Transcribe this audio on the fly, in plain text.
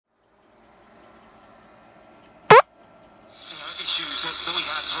issues that we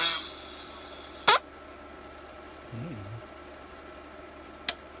had throughout.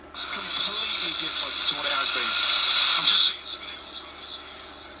 It's completely different to what it has been. I'm just seeing some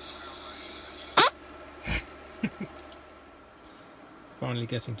levels. Finally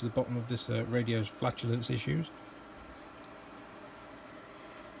getting to the bottom of this radio's flatulence issues.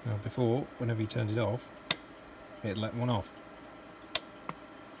 Now before, whenever you turned it off, it let one off.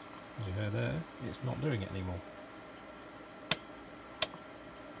 As you heard there, it's not doing it anymore.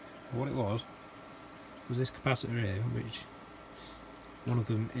 What it was this capacitor here, which one of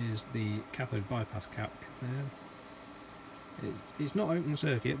them is the cathode bypass cap there. It's not open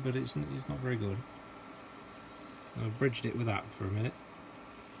circuit, but it's not very good. I bridged it with that for a minute.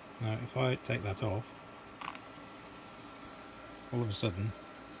 Now if I take that off, all of a sudden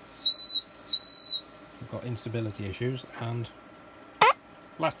I've got instability issues and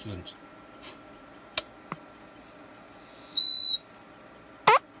flatulence,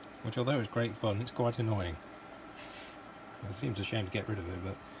 which, although it's great fun, it's quite annoying. It seems a shame to get rid of it,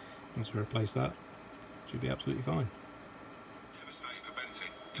 but once we replace that, it should be absolutely fine.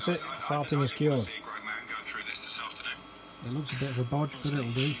 That's it, farting is cured. It looks a bit of a bodge, but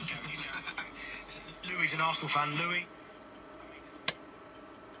it'll do. Louis an Arsenal fan, Louis.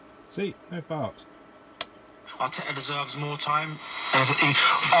 See, no farts. Arteta deserves more time. Arsenal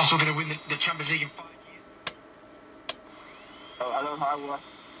going to win the Champions League in 5 years. Oh, hello, hi, what?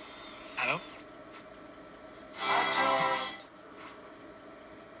 Hello?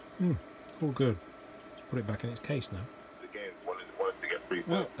 All good. Let's put it back in its case now. The game wanted to get through.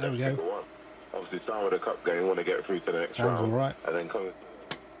 Well, there we go. Obviously, starting with the cup game, want to get through to the next round. Sounds alright. And then coming.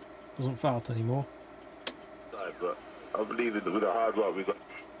 Doesn't fart anymore. But I believe that with the hard work we got.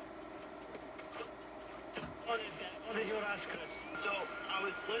 What did you ask us? So I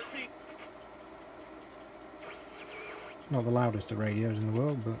was listening. Not the loudest of radios in the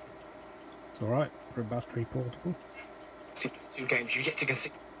world, but it's alright for a battery portable. 2 games, you get to go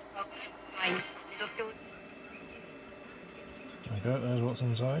 6. There we go, there's what's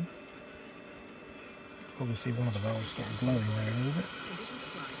inside. Probably see one of the valves sort of glowing there a little bit.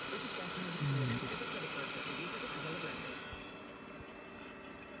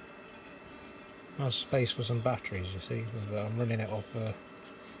 There's space for some batteries, you see. I'm running it off of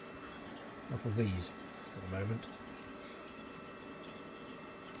these at the moment.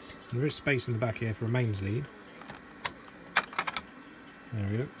 And there is space in the back here for a mains lead. There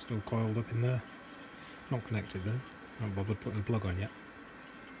we go, still coiled up in there. Not connected though, not bothered putting the plug on yet.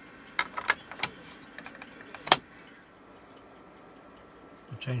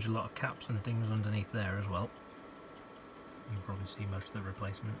 I've changed a lot of caps and things underneath there as well. You can probably see most of the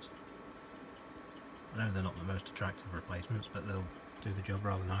replacements. I know they're not the most attractive replacements, but they'll do the job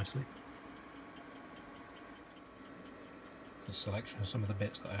rather nicely. A selection of some of the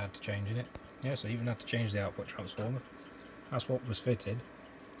bits that I had to change in it. Yes, I even had to change the output transformer. That's what was fitted.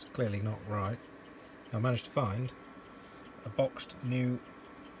 It's clearly not right. I managed to find a boxed new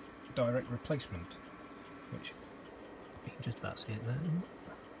direct replacement, which you can just about see it there.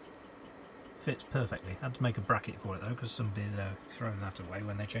 Fits perfectly. Had to make a bracket for it though, because somebody had thrown that away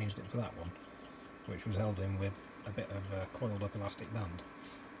when they changed it for that one, which was held in with a bit of coiled up elastic band.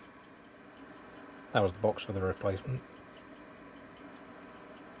 That was the box for the replacement.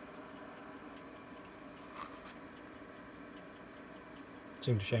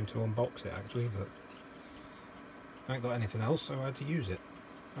 Seemed a shame to unbox it actually, but I ain't got anything else, so I had to use it.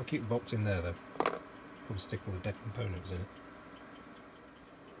 I'll keep the box in there though. Probably stick all the dead components in it.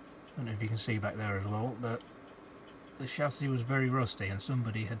 I don't know if you can see back there as well, but the chassis was very rusty and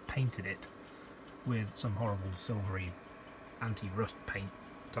somebody had painted it with some horrible silvery anti-rust paint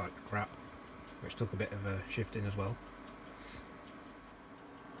type crap, which took a bit of a shifting as well.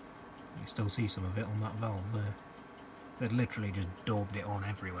 You still see some of it on that valve there. They'd literally just daubed it on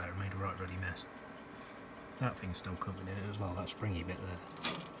everywhere and made a right bloody mess. That thing's still covered in it as well, that springy bit there.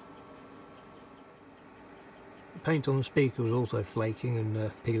 The paint on the speaker was also flaking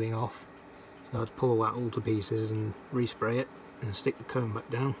and peeling off, so I had to pull that all to pieces and respray it and stick the cone back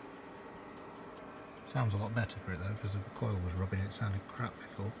down. Sounds a lot better for it though, because if the coil was rubbing it sounded crap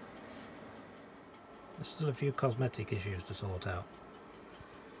before. There's still a few cosmetic issues to sort out.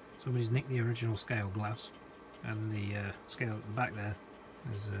 Somebody's nicked the original scale glass, and the scale at the back there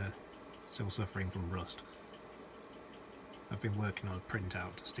is still suffering from rust. I've been working on a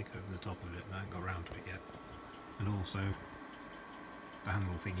printout to stick over the top of it, and I haven't got around to it yet. And also, the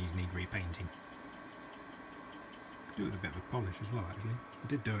handle thingies need repainting. Could do it with a bit of a polish as well actually. I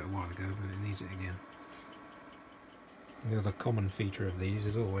did do it a while ago, but it needs it again. The other common feature of these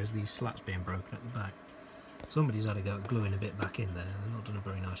is always these slats being broken at the back. Somebody's had a go at gluing a bit back in there. They've not done a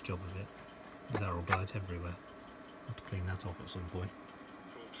very nice job of it. There's arrow glides everywhere. I'll have to clean that off at some point.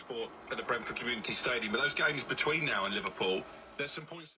 Sport at the Brentford Community Stadium. But those games between now and Liverpool, there's some points.